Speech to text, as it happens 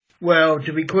Well,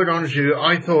 to be quite honest with you,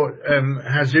 I thought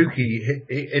Hazuki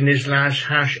in his last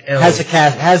Hash L.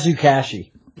 Hazukashi.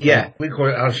 Yeah, we call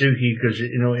it Hazuki because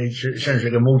it sounds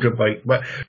like a motorbike. But